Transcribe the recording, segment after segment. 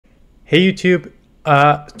Hey YouTube,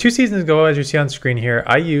 2 seasons ago, as you see on screen here,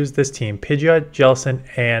 I used this team, Pidgeot, Jellicent,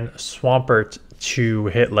 and Swampert to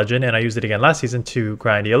hit Legend, and I used it again last season to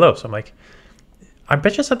grind ELO. So I'm like, I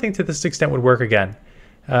bet you something to this extent would work again.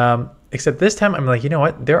 Except this time I'm like, you know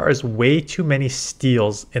what? There is way too many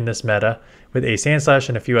steals in this meta with a Sandslash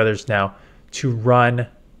and a few others now to run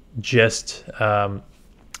just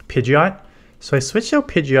Pidgeot. So I switched out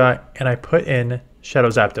Pidgeot and I put in Shadow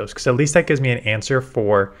Zapdos because at least that gives me an answer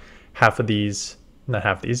for half of these, not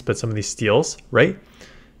half of these, but some of these steals, right?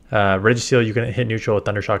 Registeel, you can hit neutral with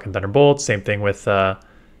Thundershock and Thunderbolt. Same thing with a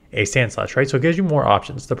Sandslash, right? So it gives you more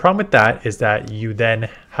options. The problem with that is that you then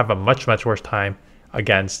have a much worse time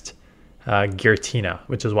against Giratina,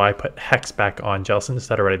 which is why I put Hex back on Jellicent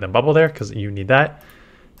instead of Ready Then Bubble there, because you need that.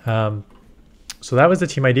 So that was the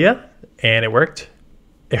team idea, and it worked.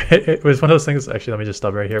 It was one of those things. Actually, let me just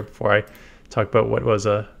stop right here before I talk about what was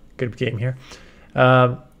a good game here.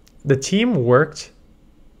 The team worked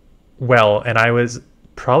well, and I was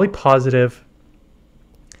probably positive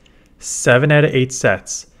 7 out of 8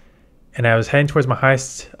 sets, and I was heading towards my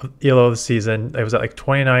highest ELO of the season. I was at like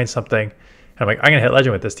 29 something, and I'm like, I'm gonna hit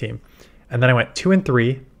Legend with this team. And then I went 2 and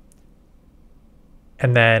 3,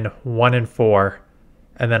 and then 1 and 4,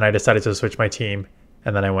 and then I decided to switch my team,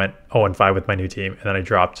 and then I went 0 and 5 with my new team, and then I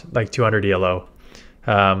dropped like 200 ELO.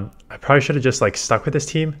 I probably should have just like stuck with this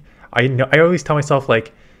team. I always tell myself,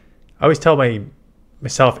 like, I always tell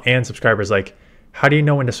myself and subscribers, like, how do you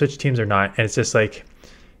know when to switch teams or not? And it's just like,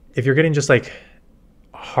 if you're getting just like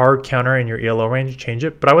hard counter in your ELO range, change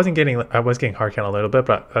it. But I was getting hard counter a little bit,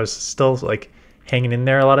 but I was still like hanging in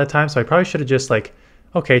there a lot of times. So I probably should have just like,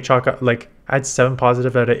 okay, chalk up, like I had 7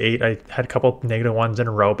 positive out of 8. I had a couple negative ones in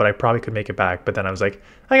a row, but I probably could make it back. But then I was like,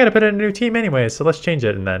 I got to put in a new team anyway, so let's change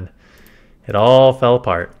it. And then it all fell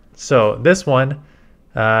apart. So this one,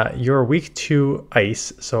 you're weak to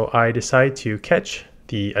ice. So I decide to catch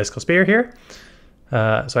the Icicle Spear here.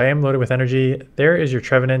 So I am loaded with energy. There is your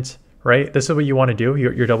Trevenant, right? This is what you want to do.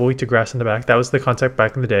 You're double weak to grass in the back. That was the concept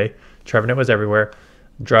back in the day. Trevenant was everywhere.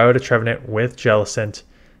 Draw out a Trevenant with Jellicent,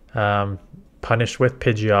 punish with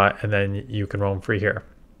Pidgeot, and then you can roam free here.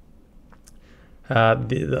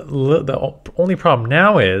 The only problem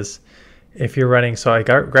now is if you're running, so I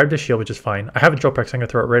grabbed a shield, which is fine. I have a drill peck, so I'm going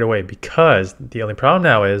to throw it right away, because the only problem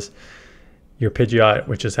now is your Pidgeot,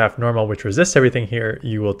 which is half normal, which resists everything here,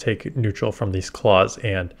 you will take neutral from these claws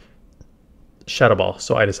and Shadow Ball.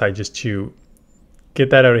 So I decided just to get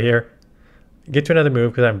that out of here, get to another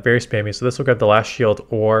move, because I'm very spammy. So this will grab the last shield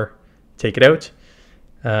or take it out.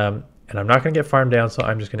 And I'm not going to get farmed down, so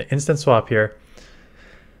I'm just going to instant swap here.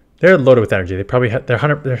 They're loaded with energy. They probably have, they're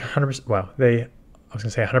 100%, well, I was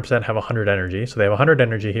going to say 100% have 100 energy. So they have 100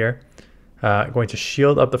 energy here. Going to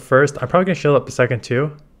shield up the first. I'm probably going to shield up the second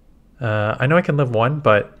too. I know I can live 1,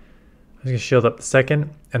 but I'm going to shield up the second,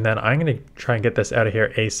 and then I'm going to try and get this out of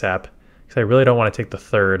here ASAP, because I really don't want to take the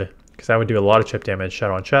third, because that would do a lot of chip damage,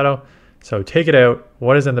 shadow on shadow. So take it out.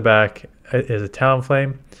 What is in the back is a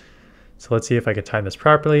Talonflame. So let's see if I can time this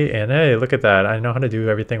properly, and hey, look at that. I know how to do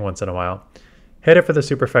everything once in a while. Hit it for the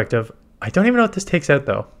super effective. I don't even know what this takes out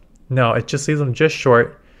though. No, it just leaves them just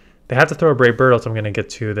short. They have to throw a Brave Bird, else I'm going to get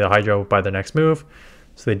to the Hydro by the next move.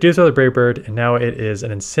 So they do throw the Brave Bird, and now it is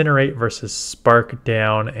an Incinerate versus Spark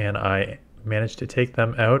down, and I managed to take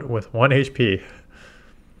them out with 1 HP.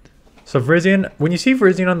 So Virizion, when you see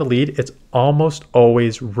Virizion on the lead, it's almost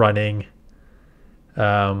always running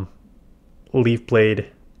Leaf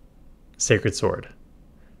Blade, Sacred Sword.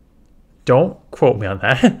 Don't quote me on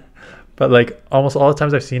that, but like almost all the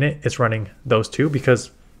times I've seen it, it's running those two,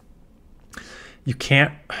 because you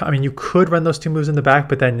can't, I mean, you could run those 2 moves in the back,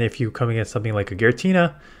 but then if you come against something like a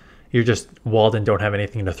Giratina, you're just walled and don't have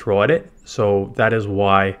anything to throw at it. So that is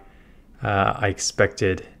why I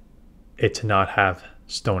expected it to not have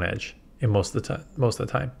Stone Edge in most of the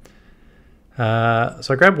time.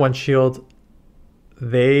 So I grabbed 1 shield.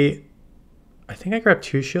 I think I grabbed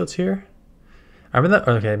 2 shields here. I remember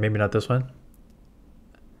that, okay, maybe not this one.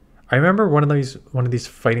 I remember one of these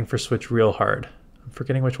fighting for switch real hard. I'm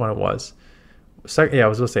forgetting which one it was. Yeah, I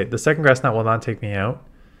was going to say, the second Grass Knot will not take me out,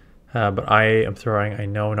 but I am throwing, I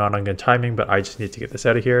know not on good timing, but I just need to get this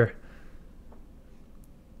out of here.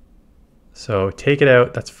 So take it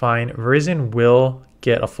out, that's fine. Virizion will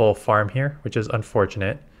get a full farm here, which is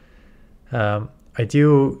unfortunate.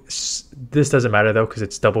 This doesn't matter though, because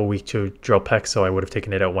it's double weak to Drill Peck, so I would have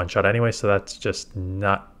taken it out 1 shot anyway, so that's just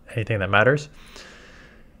not anything that matters.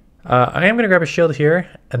 I am going to grab a shield here,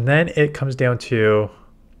 and then it comes down to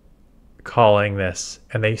calling this,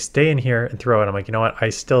 and they stay in here and throw it. I'm like, you know what?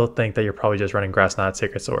 I still think that you're probably just running Grass Knot,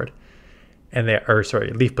 Sacred Sword, and they are,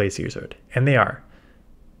 sorry, Leaf Blade, Sacred Sword, and they are.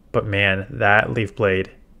 But man, that Leaf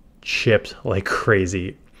Blade chipped like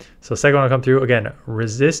crazy. So second one will come through. Again,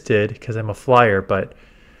 resisted because I'm a flyer, but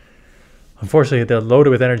unfortunately they're loaded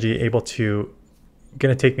with energy, able to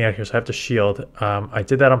gonna take me out here, so I have to shield. I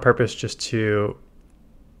did that on purpose just to,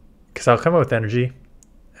 because I'll come out with energy,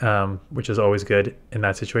 which is always good in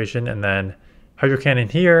that situation. And then Hydro Cannon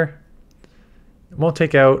here won't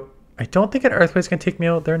take out. I don't think an Earthquake's gonna take me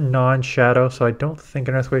out. They're non-shadow, so I don't think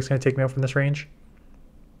an Earthquake's gonna take me out from this range.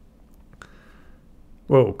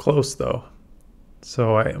 Whoa, close though.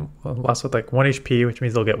 So I lost with like 1 HP, which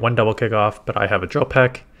means they'll get 1 double kick off, but I have a Drill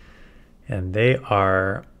Peck, and they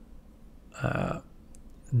are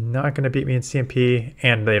not going to beat me in CMP,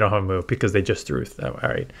 and they don't have a move because they just threw. All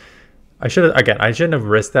right. I shouldn't have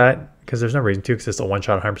risked that because there's no reason to, because it's a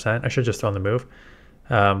one-shot 100%. I should have just thrown the move.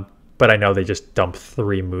 But I know they just dumped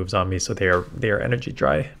 3 moves on me, so they are energy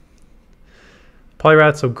dry.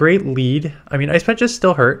 Poliwrath, so great lead. I mean, Ice Punches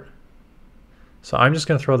still hurt. So I'm just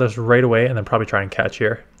going to throw this right away and then probably try and catch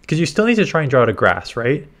here. Because you still need to try and draw to grass,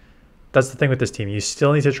 right? That's the thing with this team. You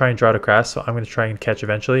still need to try and draw to grass, so I'm going to try and catch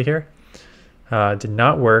eventually here. Did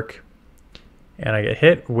not work. And I get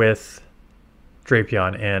hit with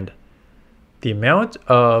Drapion. And the amount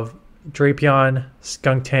of Drapion,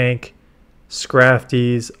 Skuntank,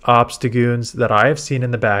 Scrafties, Obstagoons that I have seen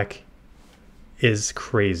in the back is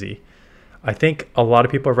crazy. I think a lot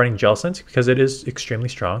of people are running Jellicent because it is extremely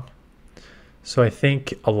strong. So I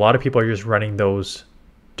think a lot of people are just running those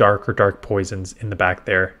dark poisons in the back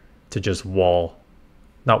there to just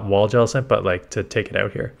not wall Jellicent, but like to take it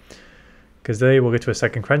out here. Because they will get to a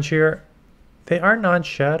second crunch here. They are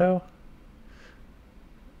non-shadow.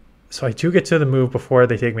 So I do get to the move before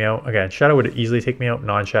they take me out. Again, shadow would easily take me out,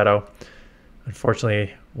 non-shadow.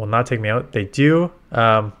 Unfortunately, will not take me out. They do.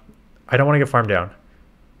 I don't want to get farmed down.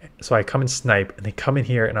 So I come and snipe, and they come in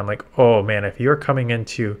here, and I'm like, oh man, if you're coming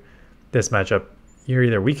into this matchup, you're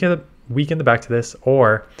either weak in the back to this,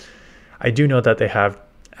 or I do know that they have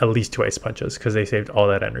at least 2 Ice Punches because they saved all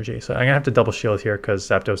that energy. So I'm going to have to double shield here because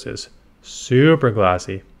Zapdos is super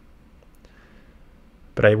glassy.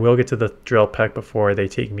 But I will get to the Drill Peck before they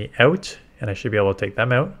take me out, and I should be able to take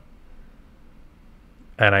them out.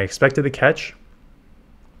 And I expected the catch.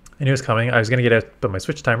 I knew it was coming. I was going to get out, but my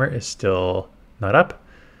switch timer is still not up.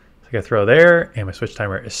 So I got to throw there, and my switch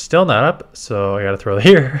timer is still not up, so I got to throw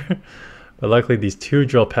here. But luckily, these 2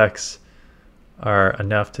 Drill Pecks are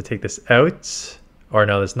enough to take this out. Or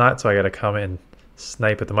no, it's not, so I got to come and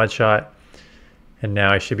snipe with the Mud Shot. And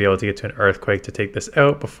now I should be able to get to an Earthquake to take this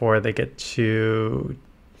out before they get to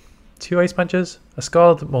 2 Ice Punches. A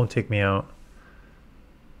Scald won't take me out.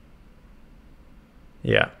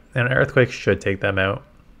 Yeah, and an Earthquake should take them out.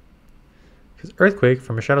 Because Earthquake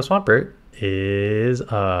from a Shadow Swampert is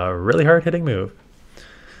a really hard hitting move.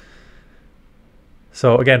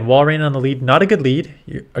 So again, walrein on the lead, not a good lead.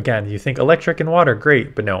 Again, you think electric and water,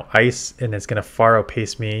 great, but no, ice, and it's going to far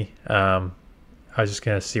outpace me. I was just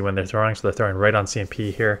going to see when they're throwing, so they're throwing right on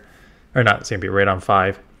CMP here. Or not CMP, right on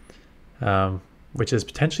 5. Which is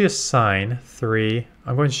potentially a sign. 3.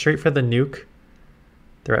 I'm going straight for the nuke.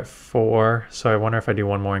 They're at 4, so I wonder if I do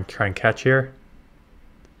one more and try and catch here.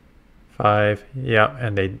 5, yeah,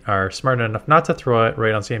 and they are smart enough not to throw it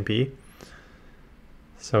right on CMP.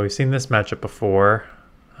 So we've seen this matchup before.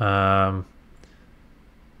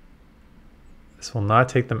 This will not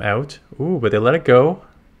take them out. Ooh, but they let it go.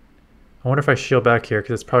 I wonder if I shield back here,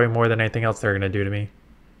 because it's probably more than anything else they're going to do to me.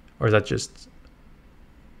 Or is that just...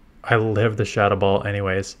 I live the Shadow Ball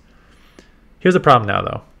anyways. Here's the problem now,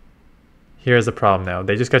 though. Here's the problem now.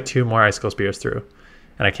 They just got 2 more Icicle Spears through.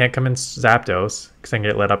 And I can't come in Zapdos, because I can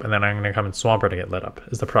get lit up, and then I'm going to come in Swampert to get lit up,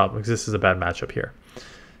 is the problem. Because this is a bad matchup here.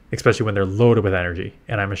 Especially when they're loaded with energy.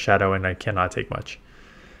 And I'm a Shadow, and I cannot take much.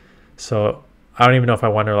 So, I don't even know if I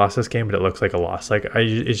won or lost this game, but it looks like a loss. Like,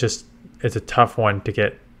 it's a tough one to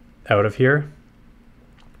get out of here.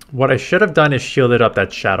 What I should have done is shielded up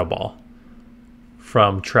that Shadow Ball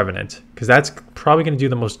from Trevenant, because that's probably going to do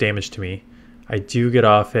the most damage to me. I do get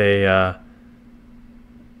off an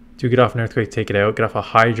Earthquake, take it out. Get off a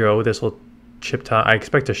Hydro. This will chip time. I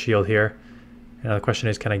expect a shield here. And now the question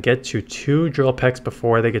is, can I get to 2 Drill Pecks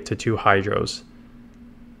before they get to 2 Hydros?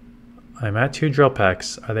 I'm at 2 Drill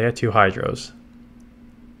Pecks. Are they at 2 Hydros?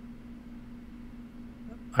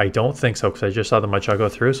 I don't think so, because I just saw the Mudshot go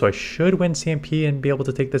through, so I should win CMP and be able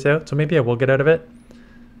to take this out. So maybe I will get out of it.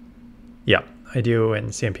 Yeah, I do win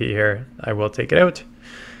CMP here. I will take it out,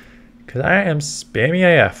 because I am spammy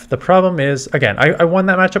AF. The problem is, again, I won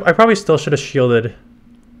that matchup. I probably still should have shielded.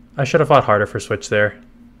 I should have fought harder for Switch there.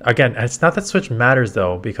 Again, it's not that Switch matters,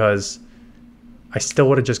 though, because I still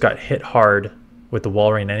would have just got hit hard with the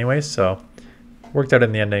Walrein anyways, so worked out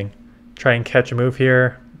in the ending. Try and catch a move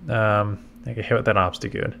here. I get hit with that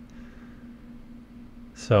Obstagoon.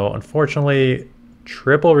 So unfortunately,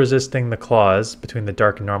 triple resisting the claws between the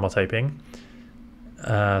dark and normal typing.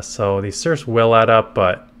 So these surfs will add up,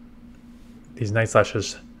 but these Night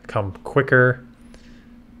Slashes come quicker.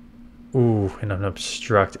 Ooh, and an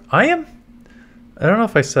Obstruct. I don't know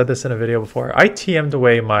if I said this in a video before. I TM'd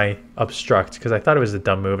away my Obstruct because I thought it was a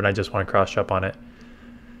dumb move and I just want to cross jump on it.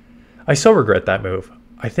 I so regret that move.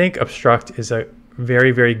 I think Obstruct is a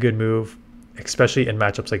very, very good move, especially in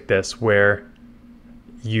matchups like this where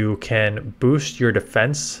you can boost your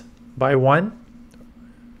defense by 1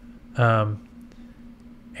 and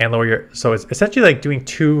lower your... So it's essentially like doing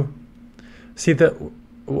 2... See, a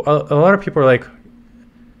lot of people are like,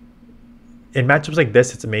 in matchups like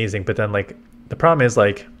this, it's amazing, but then like the problem is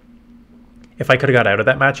like, if I could have got out of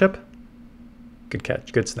that matchup, good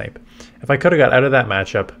catch, good snipe. If I could have got out of that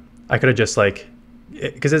matchup, I could have just like,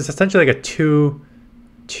 because it's essentially like a two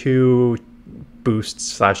boost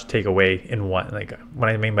slash take away in one. Like what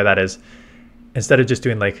I mean by that is, instead of just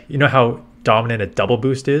doing like, you know how dominant a double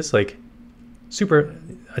boost is, like super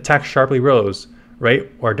attack sharply rose,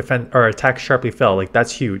 right? Or defend or attack sharply fell, like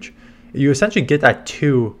that's huge. You essentially get that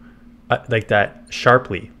 2 like that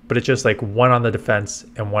sharply, but it's just like 1 on the defense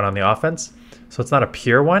and 1 on the offense. So it's not a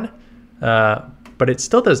pure 1, but it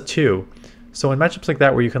still does 2. So in matchups like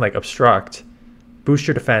that where you can like obstruct, boost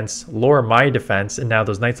your defense, lower my defense, and now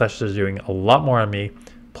those Night Slashes are doing a lot more on me.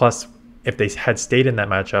 Plus, if they had stayed in that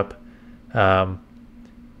matchup,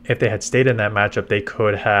 they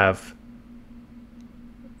could have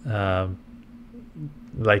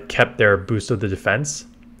like kept their boost of the defense,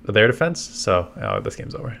 their defense. So this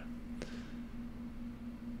game's over.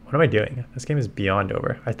 What am I doing? This game is beyond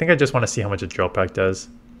over. I think I just want to see how much a drill pack does,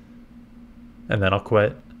 and then I'll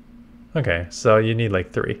quit. Okay, so you need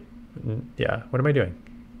like 3. Yeah, what am I doing?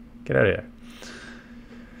 Get out of here.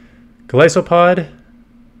 Golisopod.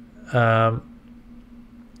 I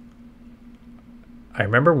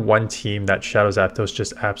remember one team that Shadow Zapdos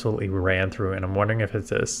just absolutely ran through, and I'm wondering if it's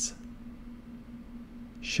this.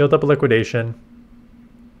 Shield up a liquidation.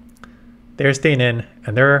 They're staying in,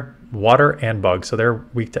 and they're water and bug, so they're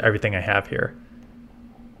weak to everything I have here.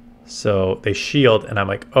 So they shield, and I'm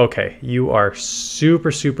like, okay, you are super,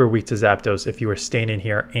 super weak to Zapdos if you are staying in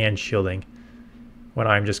here and shielding. When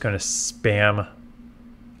I'm just going to spam.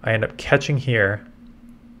 I end up catching here,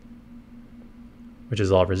 which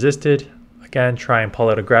is all resisted. Again, try and pull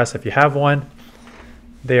out a grass if you have one.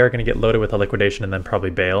 They are going to get loaded with a liquidation and then probably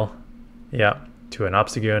bail. Yeah, to an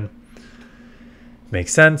Obstagoon.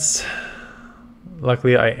 Makes sense.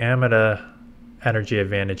 Luckily, I am at a energy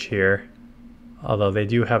advantage here. Although they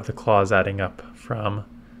do have the claws adding up from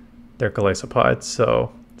their Golisopod,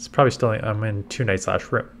 so it's probably still, I'm in 2 Night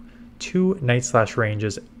Slash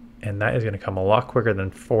ranges, and that is going to come a lot quicker than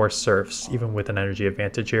 4 surfs, even with an energy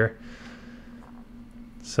advantage here.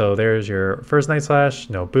 So there's your first Night Slash,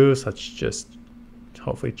 no boost. Let's just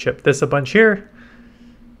hopefully chip this a bunch here.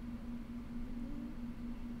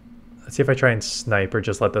 Let's see if I try and snipe or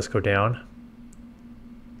just let this go down.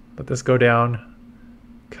 Let this go down.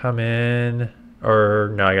 Come in.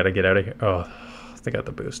 Or no, I gotta get out of here. Oh, they got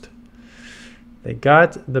the boost. They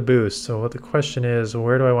got the boost. So what the question is,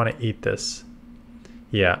 where do I want to eat this?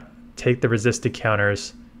 Yeah, take the resisted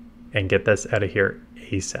counters and get this out of here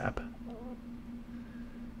ASAP.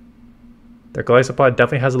 Their Golisopod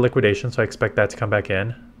definitely has a liquidation, so I expect that to come back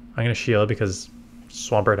in. I'm going to shield because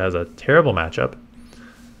Swampert has a terrible matchup.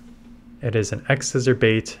 It is an X Scissor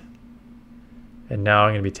bait. And now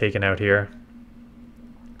I'm going to be taken out here.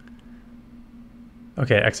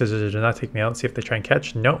 Okay, X Scissors did not take me out. Let's see if they try and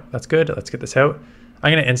catch. Nope, that's good. Let's get this out.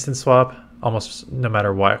 I'm going to instant swap almost no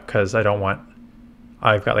matter what because I don't want...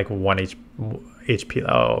 I've got like 1 HP.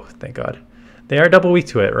 Oh, thank God. They are double weak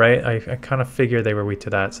to it, right? I kind of figured they were weak to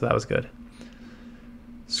that, so that was good.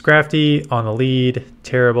 Scrafty on the lead.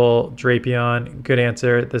 Terrible. Drapion. Good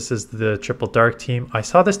answer. This is the triple dark team. I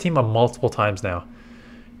saw this team multiple times now.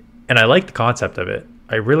 And I like the concept of it.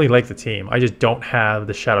 I really like the team. I just don't have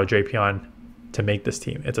the Shadow Drapion to make this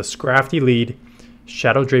team. It's a Scrafty lead.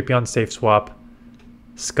 Shadow Drapion safe swap.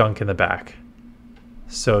 Skunk in the back.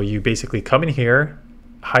 So you basically come in here.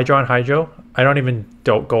 Hydro on Hydro. I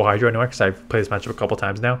don't go Hydro anywhere because I've played this matchup a couple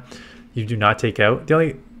times now. You do not take out.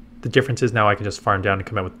 The difference is now I can just farm down and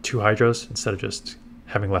come out with 2 Hydros instead of just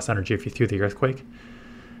having less energy if you threw the Earthquake.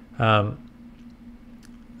 So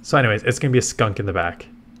anyways, it's going to be a Skunk in the back.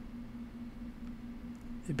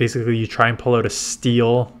 Basically, you try and pull out a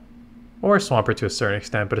Steel or a Swampert to a certain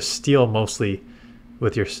extent, but a Steel mostly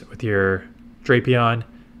with your Drapion.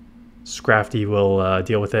 Scrafty will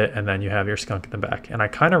deal with it, and then you have your skunk in the back. And I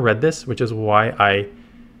kind of read this, which is why I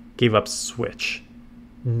gave up Switch,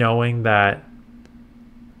 knowing that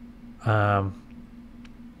I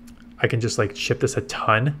can just like ship this a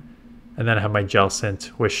ton and then have my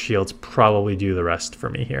Jellicent with shields probably do the rest for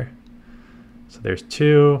me here. So there's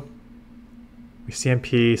 2. We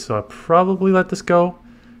CMP, so I'll probably let this go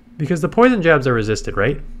because the poison jabs are resisted,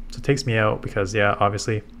 right? So it takes me out because, yeah,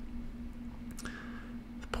 obviously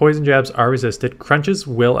the poison jabs are resisted. Crunches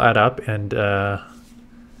will add up, and I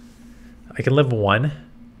can live 1.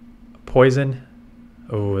 Poison,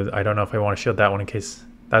 oh, I don't know if I want to shield that one in case.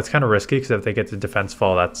 That's kind of risky because if they get the defense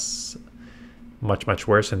fall, that's much, much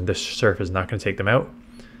worse, and this surf is not going to take them out.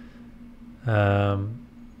 I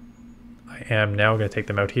am now going to take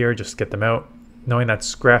them out here, just get them out, knowing that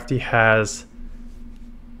Scrafty has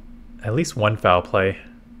at least 1 foul play.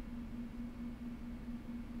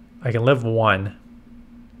 I can live 1.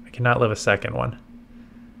 I cannot live a second one.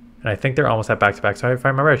 And I think they're almost at back-to-back. So if I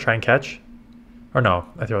remember, I try and catch. Or no,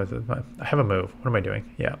 I have a move. What am I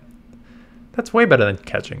doing? Yeah. That's way better than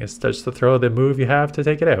catching. It's just to throw the move you have to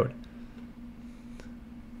take it out.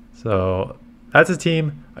 So that's a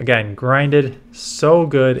team. Again, grinded so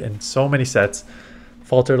good in so many sets.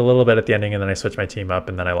 Faltered a little bit at the ending, and then I switched my team up,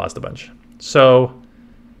 and then I lost a bunch. So,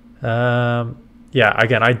 yeah,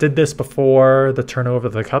 again, I did this before the turnover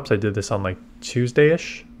of the cups. I did this on like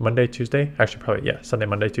Tuesday-ish, Monday, Tuesday. Actually, probably, yeah, Sunday,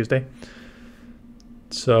 Monday, Tuesday.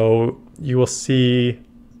 So you will see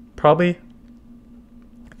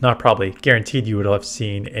guaranteed you would have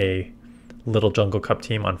seen a Little Jungle Cup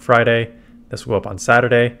team on Friday. This will go up on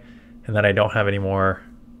Saturday. And then I don't have any more.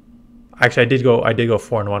 Actually, I did go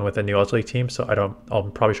 4-1 with a new Ultra League team, so I'll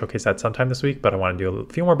probably showcase that sometime this week, but I want to do a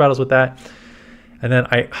few more battles with that. And then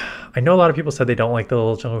I know a lot of people said they don't like the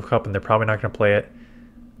Little Jungle Cup and they're probably not going to play it.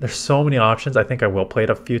 There's so many options. I think I will play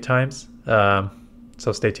it a few times.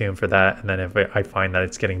 So stay tuned for that. And then if I find that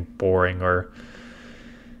it's getting boring or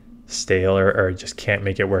stale or just can't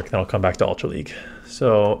make it work, then I'll come back to Ultra League.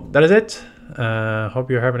 So that is it.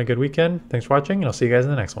 Hope you're having a good weekend. Thanks for watching, and I'll see you guys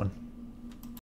in the next one.